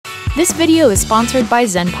This video is sponsored by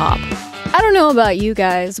ZenPop. I don't know about you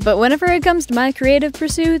guys, but whenever it comes to my creative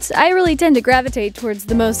pursuits, I really tend to gravitate towards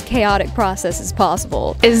the most chaotic processes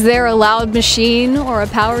possible. Is there a loud machine or a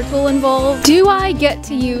power tool involved? Do I get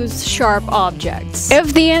to use sharp objects?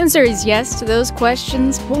 If the answer is yes to those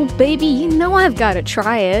questions, well baby, you know I've gotta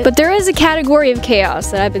try it. But there is a category of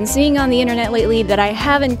chaos that I've been seeing on the internet lately that I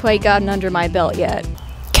haven't quite gotten under my belt yet.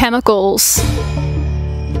 Chemicals.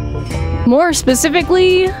 More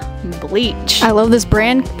specifically, bleach. I love this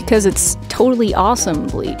brand because it's totally awesome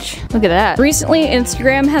bleach. Look at that. Recently,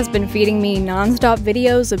 Instagram has been feeding me non-stop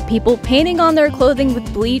videos of people painting on their clothing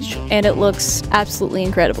with bleach, and it looks absolutely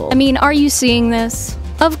incredible. I mean, are you seeing this?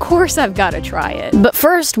 Of course I've got to try it. But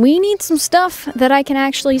first, we need some stuff that I can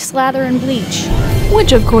actually slather in bleach.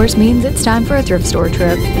 Which of course means it's time for a thrift store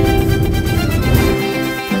trip.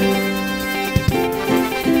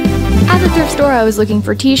 At the thrift store, I was looking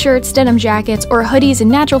for t-shirts, denim jackets, or hoodies in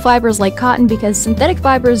natural fibers like cotton because synthetic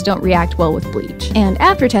fibers don't react well with bleach. And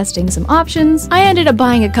after testing some options, I ended up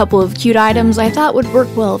buying a couple of cute items I thought would work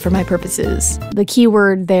well for my purposes. The key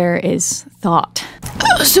word there is thought.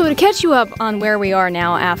 So to catch you up on where we are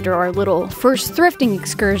now after our little first thrifting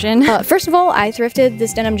excursion, first of all, I thrifted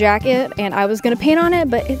this denim jacket and I was gonna paint on it,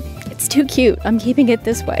 but it's too cute. I'm keeping it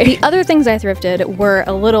this way. The other things I thrifted were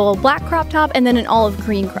a little black crop top and then an olive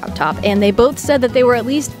green crop top, and they both said that they were at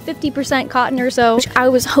least 50% cotton or so, which I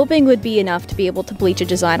was hoping would be enough to be able to bleach a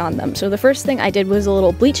design on them. So the first thing I did was a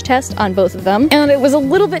little bleach test on both of them, and it was a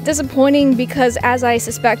little bit disappointing because, as I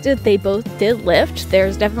suspected, they both did lift.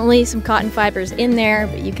 There's definitely some cotton fibers in there,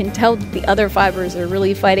 but you can tell that the other fibers are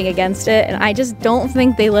really fighting against it, and I just don't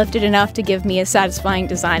think they lifted enough to give me a satisfying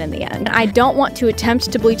design in the end. I don't want to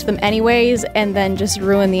attempt to bleach them anyways and then just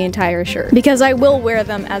ruin the entire shirt, because I will wear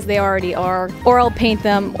them as they already are, or I'll paint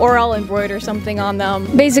them, or I'll embroider something on them.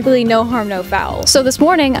 Basically, no harm, no foul. So this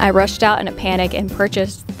morning, I rushed out in a panic and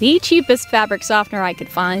purchased the cheapest fabric softener I could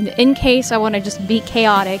find in case I want to just be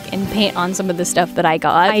chaotic and paint on some of the stuff that I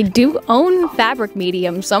got. I do own fabric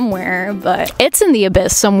medium somewhere, but it's in the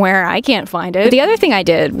abyss somewhere. I can't find it. The other thing I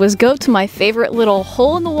did was go to my favorite little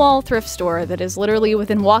hole-in-the-wall thrift store that is literally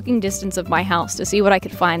within walking distance of my house to see what I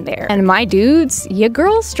could find there. And my dudes, your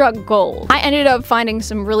girl struck gold. I ended up finding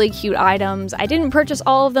some really cute items. I didn't purchase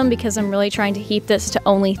all of them because I'm really trying to keep this to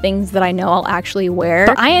only things that I know I'll actually wear.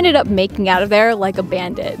 But I ended up making out of there like a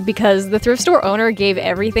bandit because the thrift store owner gave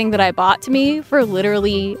everything that I bought to me for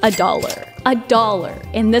literally $1.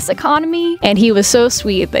 $1 in this economy, and he was so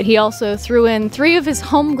sweet that he also threw in 3 of his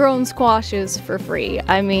homegrown squashes for free.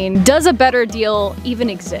 I mean, does a better deal even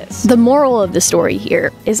exist? The moral of the story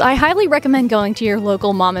here is I highly recommend going to your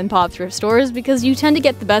local mom and pop thrift stores because you tend to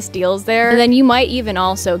get the best deals there, and then you might even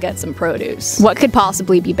also get some produce. What could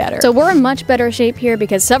possibly be better? So we're in much better shape here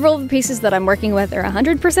because several of the pieces that I'm working with are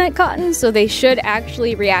 100% cotton, so they should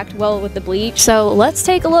actually react well with the bleach. So let's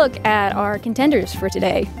take a look at our contenders for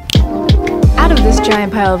today. Out of this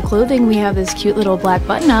giant pile of clothing, we have this cute little black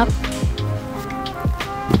button-up,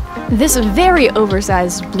 this very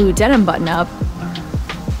oversized blue denim button-up,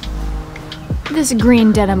 this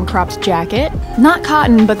green denim cropped jacket, not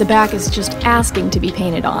cotton, but the back is just asking to be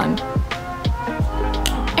painted on,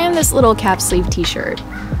 and this little cap sleeve t-shirt.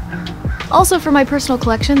 Also for my personal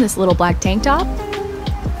collection, this little black tank top,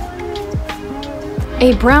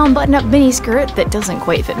 a brown button-up mini skirt that doesn't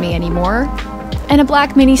quite fit me anymore, and a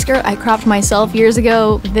black mini skirt I cropped myself years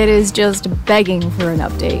ago that is just begging for an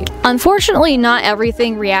update. Unfortunately, not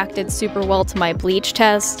everything reacted super well to my bleach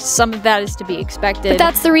test. Some of that is to be expected, but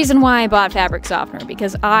that's the reason why I bought fabric softener,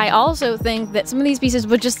 because I also think that some of these pieces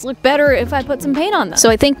would just look better if I put some paint on them. So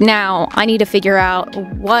I think now I need to figure out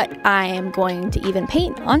what I am going to even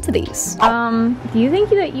paint onto these. Do you think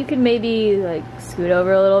that you could maybe like scoot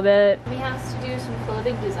over a little bit? We have to do some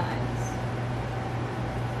clothing designs.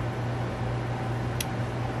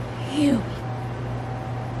 Ew.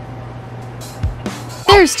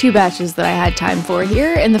 There's 2 batches that I had time for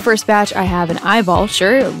here. In the first batch, I have an eyeball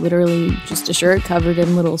shirt, literally just a shirt covered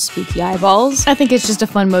in little spooky eyeballs. I think it's just a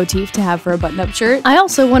fun motif to have for a button-up shirt. I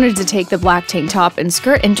also wanted to take the black tank top and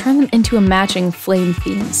skirt and turn them into a matching flame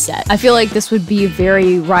themed set. I feel like this would be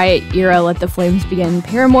very Riot era Let the Flames Begin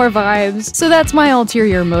Paramore vibes, so that's my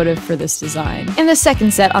ulterior motive for this design. In the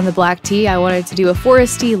second set on the black tee, I wanted to do a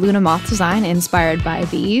foresty Luna moth design inspired by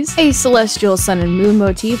these, a celestial sun and moon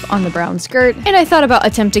motif on the brown skirt, and I thought about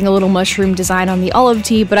attempting a little mushroom design on the olive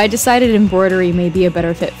tee, but I decided embroidery may be a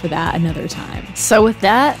better fit for that another time. So with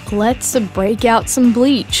that, let's break out some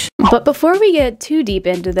bleach. But before we get too deep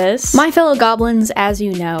into this, my fellow goblins, as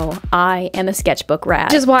you know, I am a sketchbook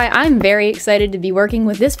rat, which is why I'm very excited to be working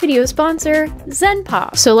with this video sponsor,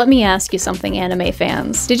 Zenpop. So let me ask you something, anime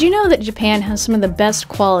fans. Did you know that Japan has some of the best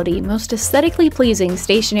quality, most aesthetically pleasing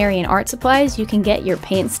stationery and art supplies you can get your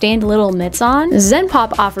paint-stained little mitts on?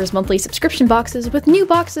 Zenpop offers monthly subscription boxes with new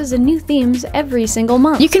boxes and new themes every single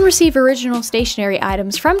month. You can receive original stationery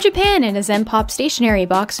items from Japan in a Zenpop stationery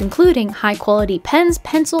box, including high-quality pens,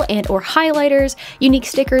 pencil, and/or highlighters, unique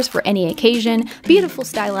stickers for any occasion, beautiful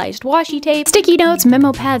stylized washi tape, sticky notes,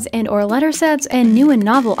 memo pads, and/or letter sets, and new and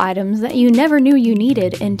novel items that you never knew you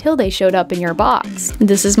needed until they showed up in your box.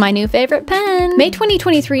 This is my new favorite pen! May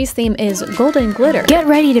 2023's theme is Golden Glitter. Get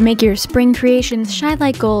ready to make your spring creations shine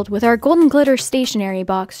like gold with our Golden Glitter stationery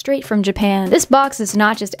box straight from Japan. This box is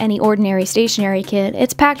not just any ordinary stationery kit,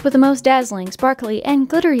 it's packed with the most dazzling, sparkly, and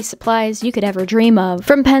glittery supplies you could ever dream of.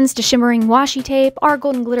 From pens to shimmering washi tape, our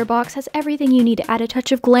Golden Glitter box has everything you need to add a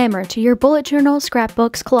touch of glamour to your bullet journal,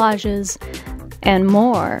 scrapbooks, collages, and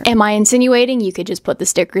more. Am I insinuating you could just put the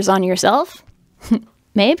stickers on yourself?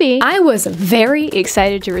 Maybe. I was very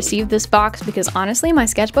excited to receive this box because honestly my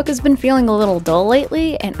sketchbook has been feeling a little dull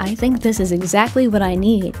lately, and I think this is exactly what I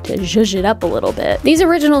need to zhuzh it up a little bit. These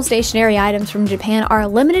original stationery items from Japan are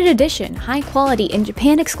limited edition, high quality, and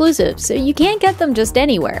Japan exclusive, so you can't get them just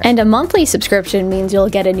anywhere. And a monthly subscription means you'll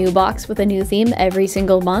get a new box with a new theme every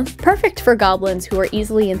single month, perfect for goblins who are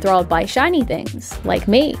easily enthralled by shiny things, like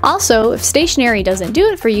me. Also, if stationery doesn't do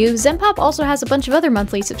it for you, Zenpop also has a bunch of other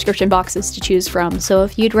monthly subscription boxes to choose from, so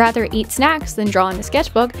if you'd rather eat snacks than draw in a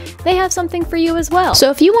sketchbook, they have something for you as well. So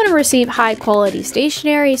if you want to receive high quality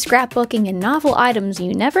stationery, scrapbooking, and novel items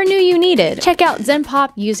you never knew you needed, check out Zenpop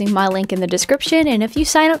using my link in the description, and if you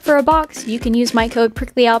sign up for a box, you can use my code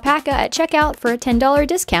PricklyAlpaca at checkout for a $10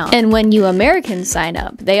 discount. And when you Americans sign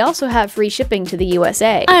up, they also have free shipping to the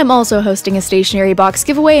USA. I am also hosting a stationery box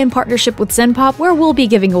giveaway in partnership with Zenpop, where we'll be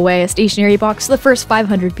giving away a stationery box to the first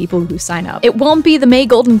 500 people who sign up. It won't be the May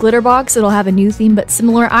Golden Glitter box, it'll have a new theme but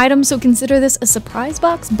similar items, so consider this a surprise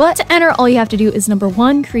box. But to enter, all you have to do is number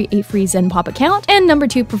 1, create a free Zenpop account, and number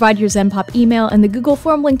 2, provide your Zenpop email and the Google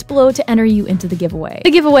form linked below to enter you into the giveaway.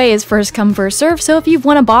 The giveaway is first come first serve, so if you've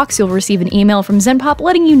won a box, you'll receive an email from Zenpop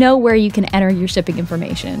letting you know where you can enter your shipping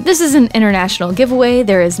information. This is an international giveaway,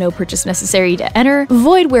 there is no purchase necessary to enter,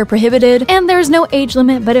 void where prohibited, and there is no age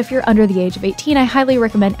limit, but if you're under the age of 18, I highly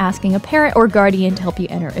recommend asking a parent or guardian to help you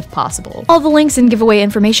enter if possible. All the links and giveaway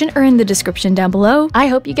information are in the description down below. I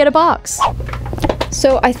hope you get a box.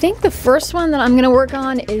 So I think the first one that I'm going to work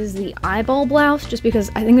on is the eyeball blouse, just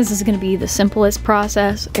because I think this is going to be the simplest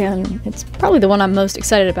process and it's probably the one I'm most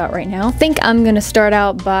excited about right now. I think I'm going to start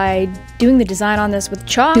out by doing the design on this with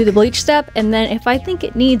chalk, do the bleach step, and then if I think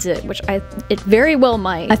it needs it, which it very well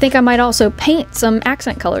might, I think I might also paint some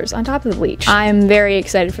accent colors on top of the bleach. I'm very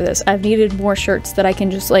excited for this. I've needed more shirts that I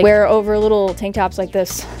can just like wear over little tank tops like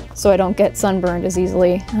this so I don't get sunburned as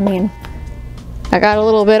easily. I mean, I got a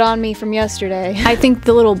little bit on me from yesterday. I think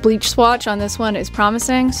the little bleach swatch on this one is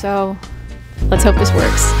promising, so let's hope this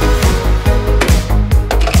works.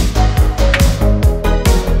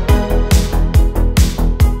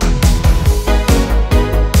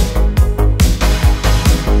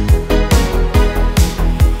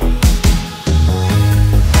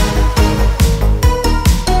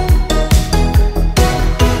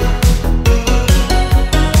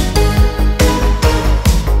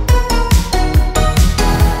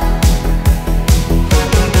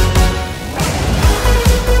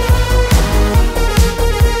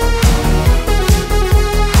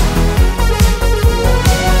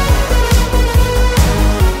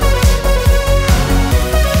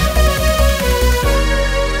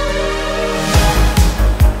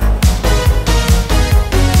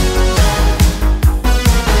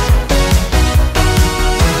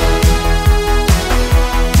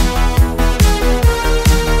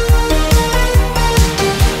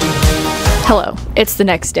 Hello, it's the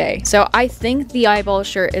next day. So I think the eyeball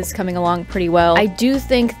shirt is coming along pretty well. I do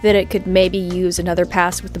think that it could maybe use another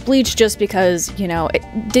pass with the bleach just because, you know, it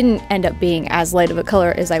didn't end up being as light of a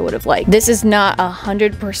color as I would have liked. This is not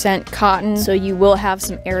 100% cotton, so you will have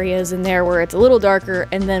some areas in there where it's a little darker,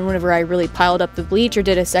 and then whenever I really piled up the bleach or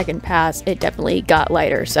did a second pass, it definitely got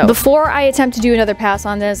lighter. So before I attempt to do another pass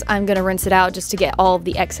on this, I'm gonna rinse it out just to get all of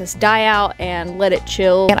the excess dye out and let it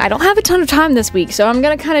chill. And I don't have a ton of time this week, so I'm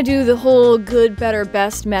gonna kind of do the whole good, better,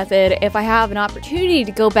 best method. If I have an opportunity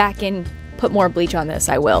to go back and put more bleach on this,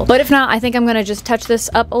 I will. But if not, I think I'm gonna just touch this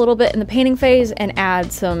up a little bit in the painting phase and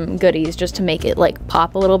add some goodies just to make it like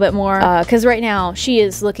pop a little bit more. Because right now she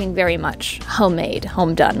is looking very much homemade,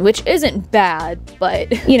 home done, which isn't bad,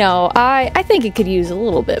 but you know, I think it could use a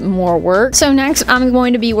little bit more work. So next I'm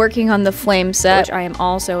going to be working on the flame set, which I am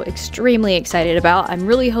also extremely excited about. I'm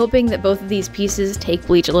really hoping that both of these pieces take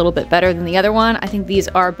bleach a little bit better than the other one. I think these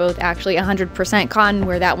are both actually 100% cotton,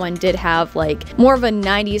 where that one did have like more of a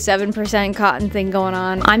 97% cotton thing going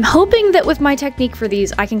on. I'm hoping that with my technique for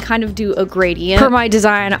these, I can kind of do a gradient. For my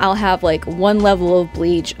design, I'll have like one level of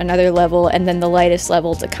bleach, another level, and then the lightest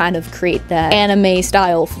level to kind of create that anime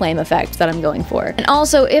style flame effect that I'm going for. And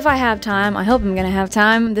also, if I have time, I hope I'm gonna have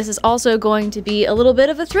time, this is also going to be a little bit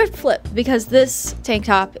of a thrift flip, because this tank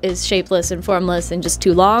top is shapeless and formless and just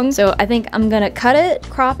too long. So I think I'm gonna cut it,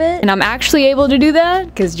 crop it, and I'm actually able to do that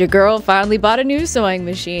because your girl finally bought a new sewing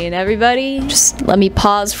machine, everybody. Just let me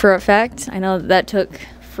pause for effect. I know that took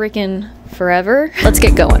freaking forever. Let's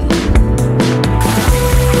get going.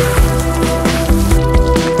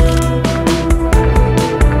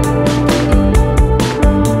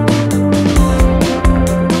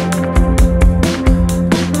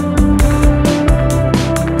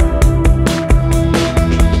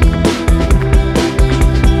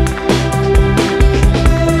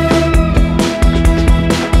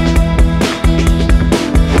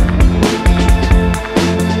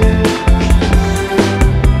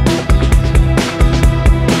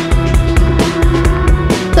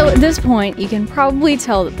 At this point, you can probably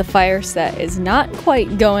tell that the fire set is not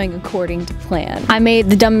quite going according to plan. I made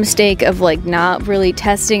the dumb mistake of like not really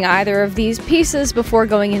testing either of these pieces before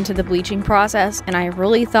going into the bleaching process, and I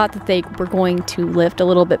really thought that they were going to lift a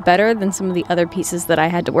little bit better than some of the other pieces that I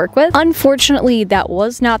had to work with. Unfortunately, that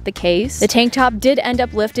was not the case. The tank top did end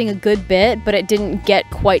up lifting a good bit, but it didn't get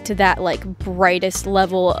quite to that like brightest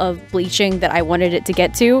level of bleaching that I wanted it to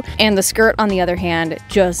get to. And the skirt, on the other hand,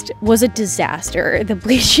 just was a disaster. The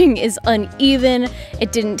bleaching is uneven.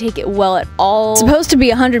 It didn't take it well at all. It's supposed to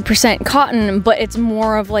be 100% cotton, but it's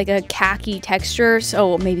more of like a khaki texture,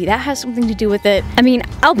 so maybe that has something to do with it. I mean,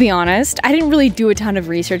 I'll be honest, I didn't really do a ton of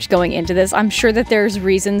research going into this. I'm sure that there's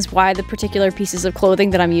reasons why the particular pieces of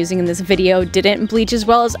clothing that I'm using in this video didn't bleach as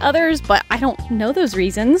well as others, but I don't know those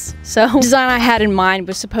reasons. So the design I had in mind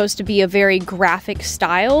was supposed to be a very graphic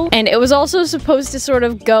style, and it was also supposed to sort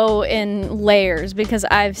of go in layers, because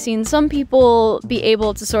I've seen some people be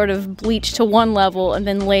able to sort of bleach to one level and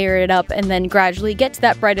then layer it up and then gradually get to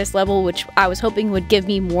that brightest level, which I was hoping would give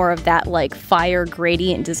me more of that like fire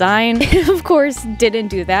gradient design. It of course didn't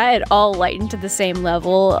do that. It all lightened to the same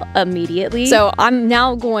level immediately. So I'm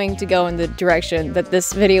now going to go in the direction that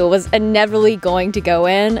this video was inevitably going to go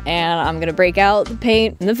in, and I'm gonna break out the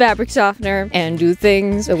paint and the fabric softener and do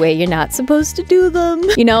things the way you're not supposed to do them.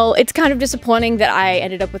 You know, it's kind of disappointing that I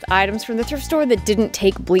ended up with items from the thrift store that didn't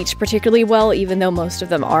take bleach particularly well, even though most of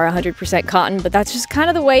them are 100% cotton, but that's just kind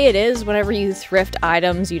of the way it is whenever you thrift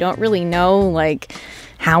items. You don't really know like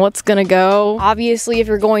how it's gonna go. Obviously, if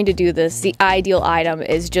you're going to do this, the ideal item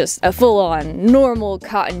is just a full-on normal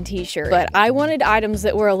cotton t-shirt, but I wanted items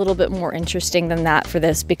that were a little bit more interesting than that for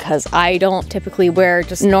this, because I don't typically wear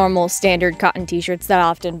just normal standard cotton t-shirts that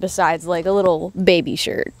often, besides like a little baby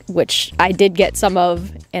shirt, which I did get some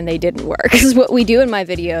of and they didn't work. This is what we do in my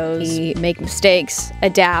videos. We make mistakes,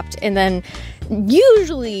 adapt, and then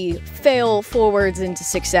usually fail forwards into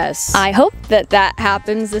success. I hope that that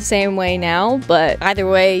happens the same way now, but either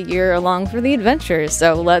way, you're along for the adventure,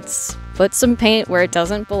 so let's put some paint where it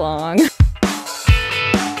doesn't belong.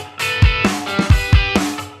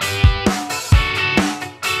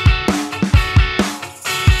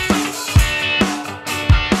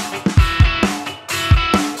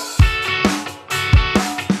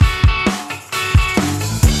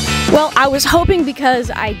 Well, I was hoping because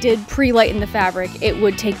I did pre-lighten the fabric, it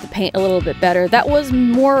would take the paint a little bit better. That was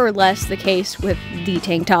more or less the case with the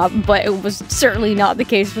tank top, but it was certainly not the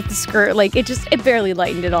case with the skirt. Like, it barely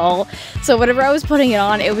lightened at all. So whenever I was putting it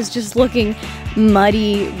on, it was just looking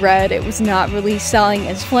muddy red. It was not really selling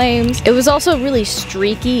as flames. It was also really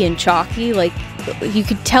streaky and chalky. Like, you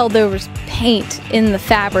could tell there was paint in the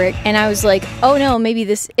fabric, and I was like, oh no, maybe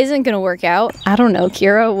this isn't gonna work out. I don't know,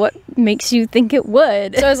 Kira, what makes you think it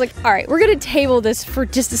would? So I was like, all right, we're gonna table this for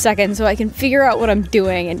just a second so I can figure out what I'm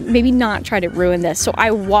doing and maybe not try to ruin this. So I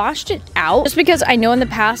washed it out, just because I know in the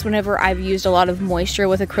past, whenever I've used a lot of moisture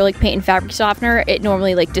with acrylic paint and fabric softener, it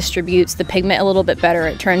normally like distributes the pigment a little bit better.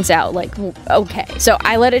 It turns out like okay. So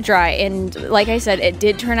I let it dry, and like I said, it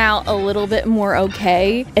did turn out a little bit more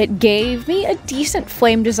okay. It gave me a decent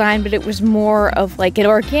flame design, but it was more of like an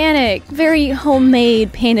organic, very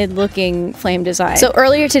homemade, painted looking flame design. So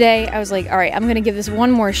earlier today, day, I was like, all right, I'm gonna give this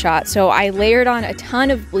one more shot. So I layered on a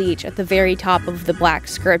ton of bleach at the very top of the black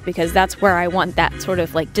skirt because that's where I want that sort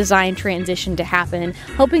of like design transition to happen,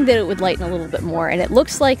 hoping that it would lighten a little bit more, and it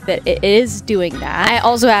looks like that it is doing that. I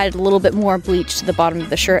also added a little bit more bleach to the bottom of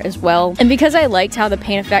the shirt as well, and because I liked how the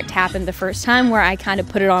paint effect happened the first time where I kind of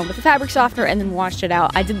put it on with a fabric softener and then washed it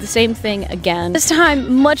out, I did the same thing again. This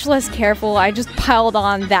time, much less careful, I just piled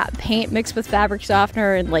on that paint mixed with fabric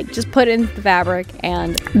softener and like just put it into the fabric,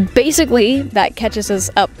 and basically that catches us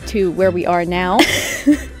up to where we are now.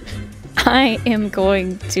 I am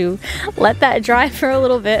going to let that dry for a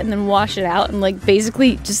little bit and then wash it out and like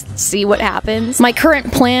basically just see what happens. My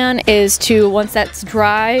current plan is to, once that's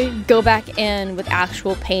dry, go back in with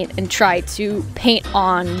actual paint and try to paint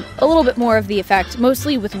on a little bit more of the effect,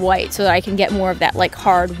 mostly with white, so that I can get more of that like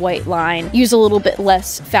hard white line. Use a little bit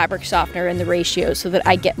less fabric softener in the ratio so that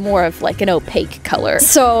I get more of like an opaque color.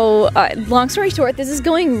 So long story short, this is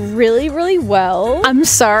going really, really well. I'm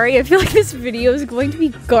sorry, I feel like this video is going to be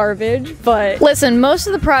garbage. But listen, most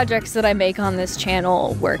of the projects that I make on this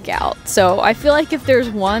channel work out. So I feel like if there's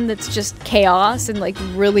one that's just chaos and like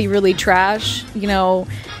really, really trash, you know,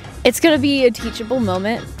 it's gonna be a teachable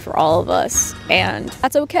moment for all of us, and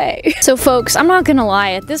that's okay. So folks, I'm not gonna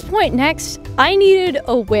lie, at this point next, I needed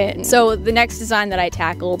a win. So the next design that I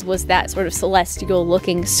tackled was that sort of celestial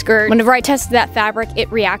looking skirt. Whenever I tested that fabric,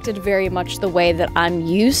 it reacted very much the way that I'm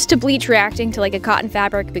used to bleach reacting to like a cotton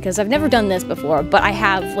fabric, because I've never done this before, but I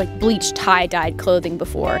have like bleach tie-dyed clothing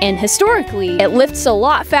before. And historically, it lifts a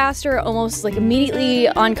lot faster, almost like immediately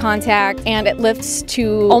on contact, and it lifts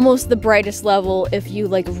to almost the brightest level if you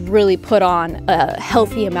like really put on a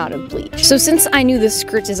healthy amount of bleach. So since I knew this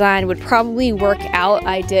skirt design would probably work out,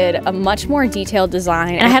 I did a much more detailed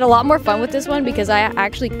design, and I had a lot more fun with this one because I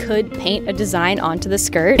actually could paint a design onto the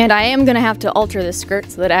skirt, and I am gonna have to alter this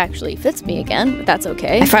skirt so that it actually fits me again, but that's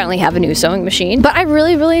okay. I finally have a new sewing machine, but I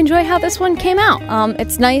really, really enjoy how this one came out.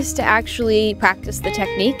 It's nice to actually practice the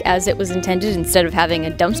technique as it was intended instead of having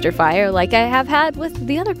a dumpster fire like I have had with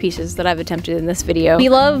the other pieces that I've attempted in this video. We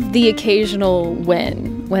love the occasional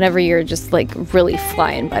win whenever you're just like really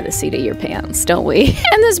flying by the seat of your pants, don't we?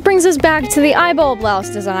 And this brings us back to the eyeball blouse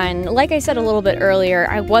design. Like I said a little bit earlier,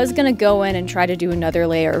 I was gonna go in and try to do another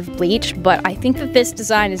layer of bleach, but I think that this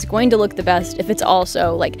design is going to look the best if it's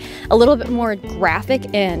also like a little bit more graphic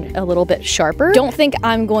and a little bit sharper. Don't think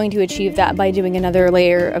I'm going to achieve that by doing another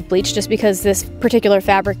layer of bleach, just because this particular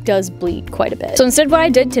fabric does bleed quite a bit. So instead what I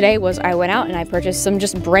did today was I went out and I purchased some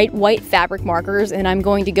just bright white fabric markers, and I'm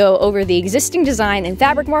going to go over the existing design in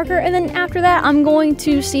fabric marker, and then after that I'm going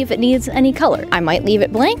to see if it needs any color. I might leave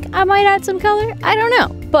it blank, I might add some color, I don't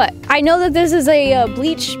know. But I know that this is a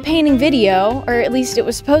bleach painting video, or at least it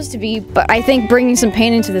was supposed to be, but I think bringing some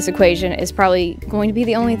paint into this equation is probably going to be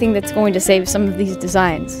the only thing that's going to save some of these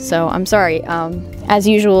designs. So I'm sorry. As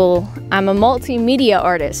usual, I'm a multimedia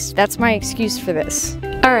artist. That's my excuse for this.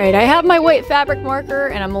 Alright, I have my white fabric marker,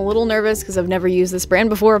 and I'm a little nervous because I've never used this brand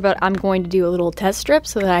before, but I'm going to do a little test strip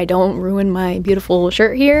so that I don't ruin my beautiful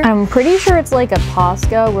shirt here. I'm pretty sure it's like a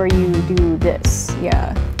Posca where you do this.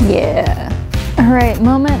 Yeah. Alright,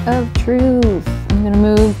 moment of truth. I'm gonna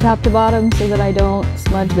move top to bottom so that I don't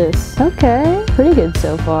smudge this. Okay, pretty good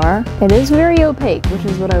so far. It is very opaque, which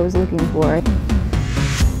is what I was looking for.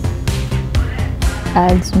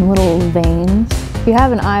 Add some little veins. If you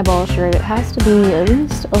have an eyeball shirt, it has to be at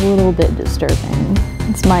least a little bit disturbing.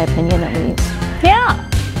 It's my opinion, at least. Yeah,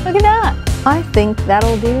 look at that. I think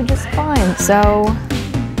that'll do just fine, so...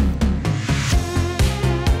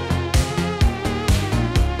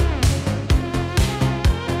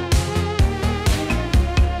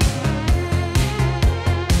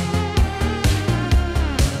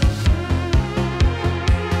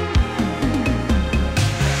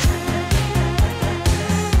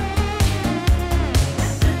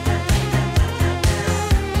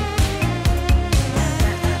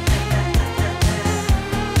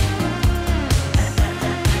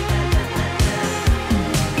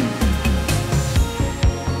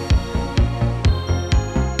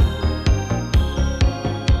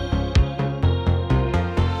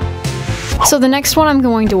 So the next one I'm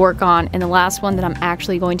going to work on, and the last one that I'm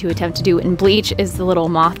actually going to attempt to do in bleach, is the little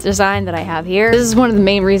moth design that I have here. This is one of the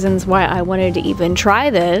main reasons why I wanted to even try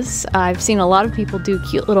this. I've seen a lot of people do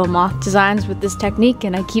cute little moth designs with this technique,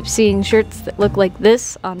 and I keep seeing shirts that look like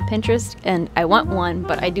this on Pinterest, and I want one,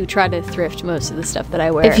 but I do try to thrift most of the stuff that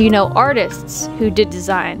I wear. If you know artists who did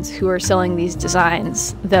designs who are selling these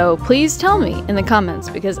designs, though, please tell me in the comments,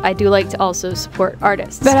 because I do like to also support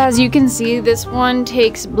artists. But as you can see, this one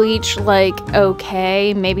takes bleach like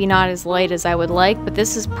okay, maybe not as light as I would like, but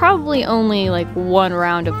this is probably only like one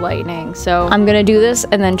round of lightening. So I'm gonna do this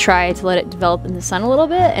and then try to let it develop in the sun a little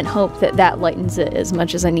bit and hope that that lightens it as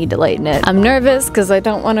much as I need to lighten it. I'm nervous because I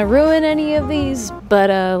don't want to ruin any of these, but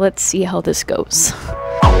let's see how this goes.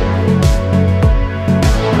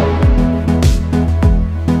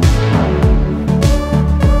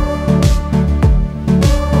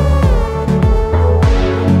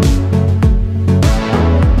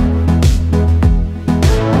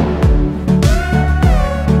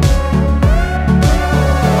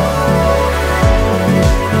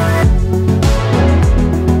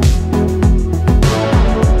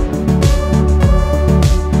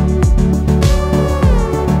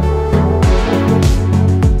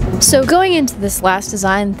 So going into this last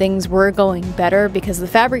design, things were going better because the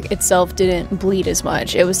fabric itself didn't bleed as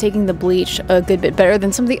much. It was taking the bleach a good bit better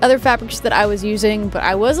than some of the other fabrics that I was using, but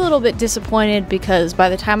I was a little bit disappointed because by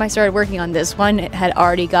the time I started working on this one, it had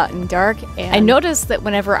already gotten dark, and I noticed that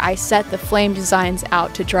whenever I set the flame designs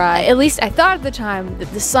out to dry, at least I thought at the time that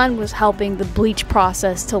the sun was helping the bleach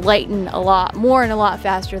process to lighten a lot more and a lot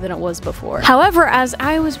faster than it was before. However, as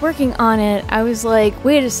I was working on it, I was like,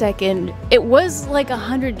 wait a second, it was like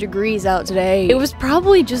 100 degrees out today. It was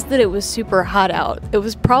probably just that it was super hot out. It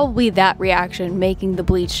was probably that reaction making the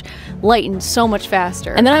bleach lighten so much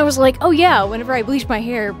faster. And then I was like, oh yeah, whenever I bleach my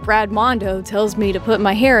hair, Brad Mondo tells me to put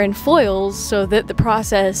my hair in foils so that the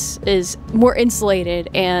process is more insulated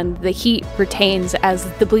and the heat retains as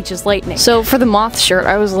the bleach is lightening. So for the moth shirt,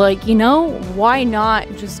 I was like, you know, why not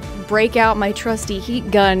just break out my trusty heat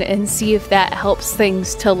gun and see if that helps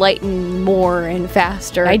things to lighten more and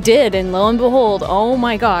faster. I did, and lo and behold, oh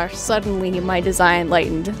my gosh, suddenly my design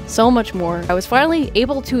lightened so much more. I was finally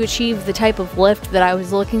able to achieve the type of lift that I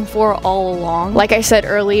was looking for all along. Like I said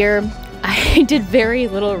earlier, I did very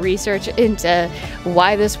little research into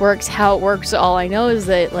why this works, how it works. All I know is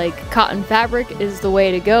that like cotton fabric is the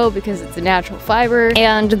way to go because it's a natural fiber,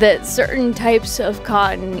 and that certain types of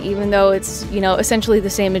cotton, even though it's, you know, essentially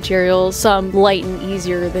the same material, some lighten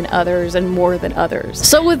easier than others and more than others.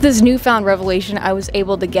 So with this newfound revelation, I was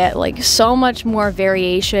able to get like so much more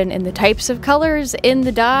variation in the types of colors in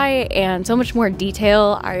the dye and so much more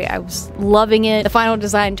detail. I was loving it. The final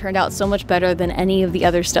design turned out so much better than any of the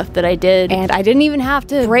other stuff that I did. And I didn't even have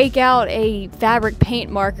to break out a fabric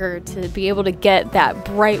paint marker to be able to get that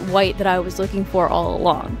bright white that I was looking for all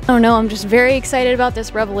along. I don't know, I'm just very excited about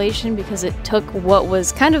this revelation because it took what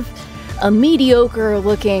was kind of a mediocre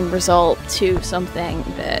looking result to something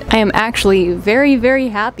that I am actually very, very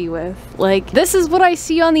happy with. Like, this is what I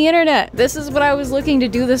see on the internet. This is what I was looking to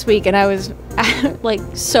do this week, and I was like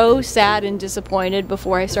so sad and disappointed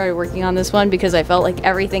before I started working on this one because I felt like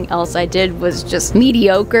everything else I did was just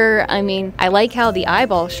mediocre. I mean, I like how the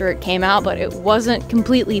eyeball shirt came out, but it wasn't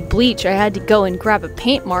completely bleach. I had to go and grab a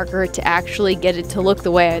paint marker to actually get it to look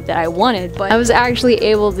the way that I wanted, but I was actually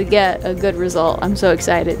able to get a good result. I'm so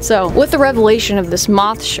excited. So with the revelation of this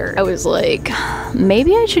moth shirt, I was like,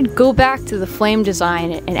 maybe I should go back to the flame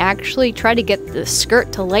design and actually try to get the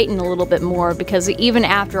skirt to lighten a little bit more, because even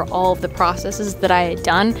after all of the processes that I had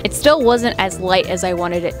done, it still wasn't as light as I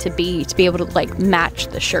wanted it to be able to like match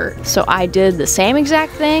the shirt. So I did the same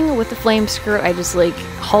exact thing with the flame skirt. I just like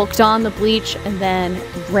hulked on the bleach and then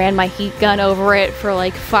ran my heat gun over it for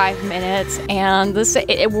like 5 minutes, and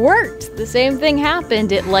it worked. The same thing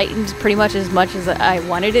happened. It lightened pretty much as I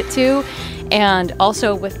wanted it to. And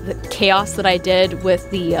also with the chaos that I did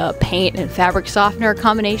with the paint and fabric softener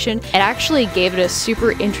combination, it actually gave it a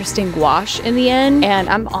super interesting wash in the end. And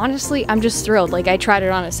I'm just thrilled. Like, I tried it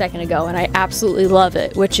on a second ago and I absolutely love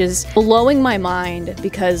it, which is blowing my mind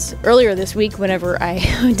because earlier this week, whenever I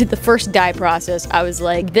did the first dye process, I was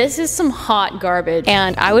like, this is some hot garbage.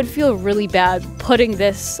 And I would feel really bad putting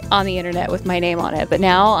this on the internet with my name on it. But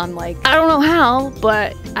now I'm like, I don't know how,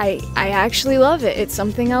 but I actually love it. It's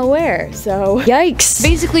something I'll wear. So yikes.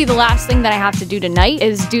 Basically, the last thing that I have to do tonight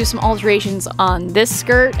is do some alterations on this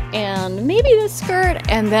skirt and maybe this skirt,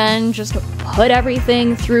 and then just put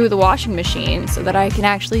everything through the washing machine so that I can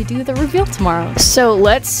actually do the reveal tomorrow. So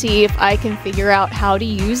let's see if I can figure out how to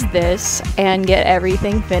use this and get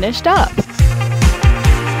everything finished up.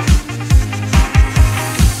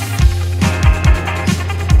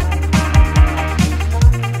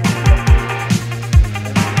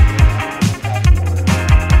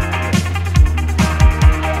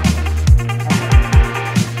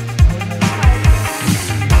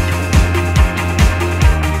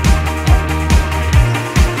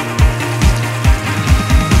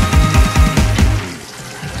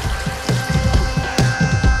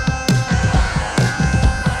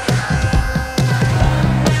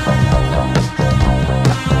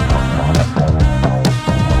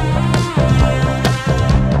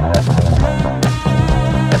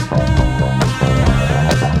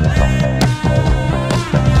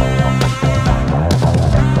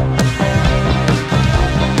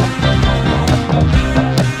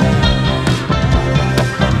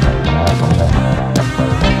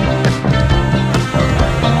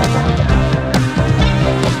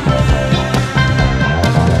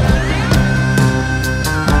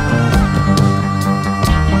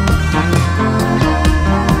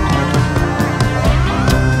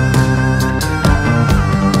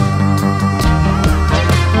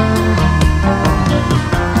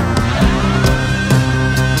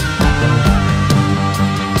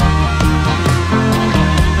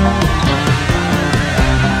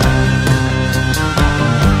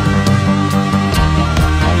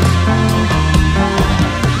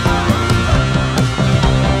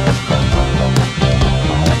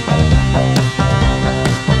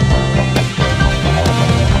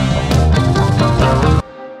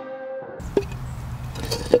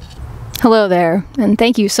 Hello there, and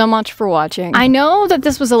thank you so much for watching. I know that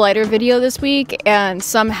this was a lighter video this week and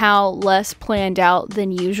somehow less planned out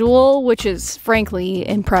than usual, which is frankly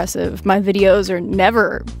impressive. My videos are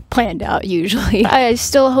never planned out usually. I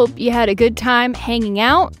still hope you had a good time hanging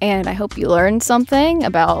out, and I hope you learned something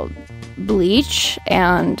about bleach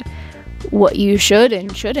and what you should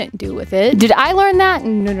and shouldn't do with it. Did I learn that?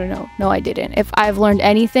 No, I didn't. If I've learned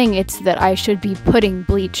anything, it's that I should be putting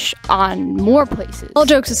bleach on more places. All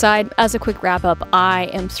jokes aside, as a quick wrap up, I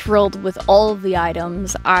am thrilled with all of the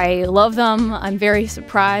items. I love them. I'm very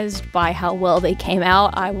surprised by how well they came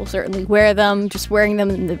out. I will certainly wear them. Just wearing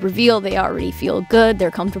them in the reveal, they already feel good.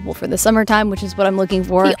 They're comfortable for the summertime, which is what I'm looking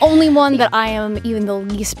for. The only one that I am even the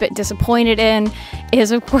least bit disappointed in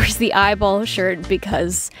is, of course, the eyeball shirt,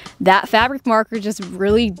 because that fabric marker just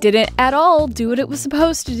really didn't at all do what it was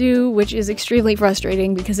supposed to do, which is extremely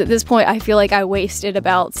frustrating because at this point I feel like I wasted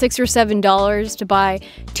about $6 or $7 to buy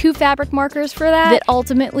 2 fabric markers for that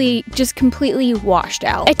ultimately just completely washed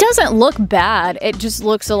out. It doesn't look bad, it just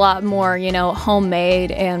looks a lot more, you know,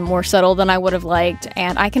 homemade and more subtle than I would have liked,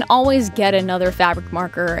 and I can always get another fabric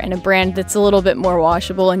marker and a brand that's a little bit more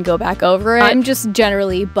washable and go back over it. I'm just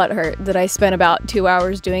generally butthurt that I spent about 2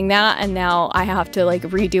 hours doing that and now I have to like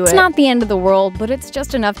redo it. It's not the end of the world, but it's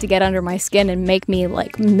just enough to get under my skin and make me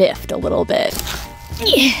like miffed a little bit.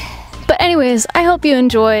 But anyways, I hope you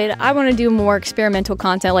enjoyed. I want to do more experimental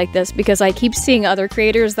content like this because I keep seeing other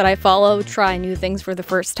creators that I follow try new things for the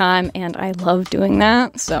first time, and I love doing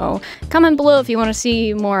that. So comment below if you want to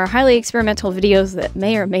see more highly experimental videos that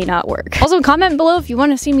may or may not work. Also comment below if you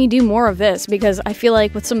want to see me do more of this, because I feel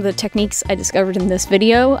like with some of the techniques I discovered in this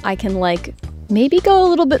video, I can like maybe go a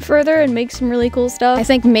little bit further and make some really cool stuff. I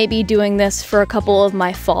think maybe doing this for a couple of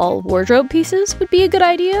my fall wardrobe pieces would be a good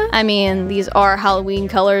idea. I mean, these are Halloween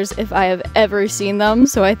colors if I have ever seen them,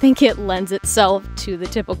 so I think it lends itself to the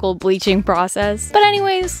typical bleaching process. But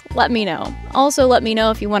anyways, let me know. Also, let me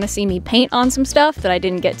know if you want to see me paint on some stuff that I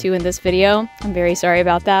didn't get to in this video. I'm very sorry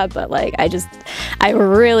about that, but like, I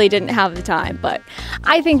really didn't have the time, but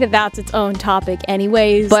I think that that's its own topic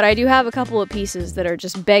anyways. But I do have a couple of pieces that are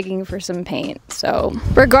just begging for some paint. So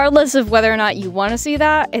regardless of whether or not you want to see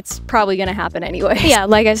that, it's probably gonna happen anyway. Yeah,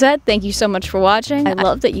 like I said, thank you so much for watching. I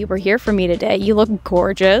love that you were here for me today. You look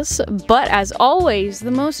gorgeous, but as always,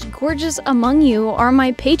 the most gorgeous among you are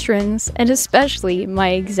my patrons, and especially my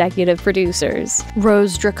executive producers.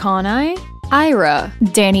 Rose Draconi, Ira,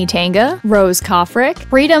 Danny Tanga, Rose Koffrick,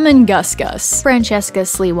 Freedom and Gus Gus, Francesca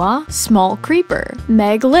Sliwa, Small Creeper,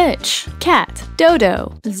 Meg Litch, Kat,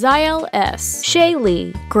 Dodo, Zyel S,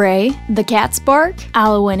 Shaylee, Gray, The Cat Spark,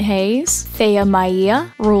 Alwyn Hayes, Thea Maia,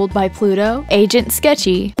 Ruled by Pluto, Agent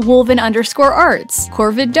Sketchy, Wolven_Arts,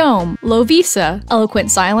 Corvid Dome, Lovisa,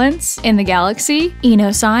 Eloquent Silence, In the Galaxy,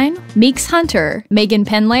 Enosign, Meeks Hunter, Megan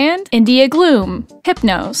Penland, India Gloom,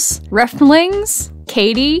 Hypnos, Refmlings,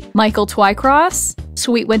 Katie, Michael Twycross,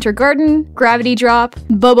 Sweet Winter Garden, Gravity Drop,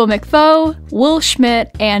 Bobo McFo, Will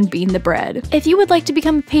Schmidt, and Bean the Bread. If you would like to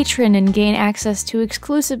become a patron and gain access to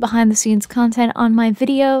exclusive behind-the-scenes content on my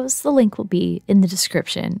videos, the link will be in the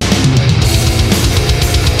description.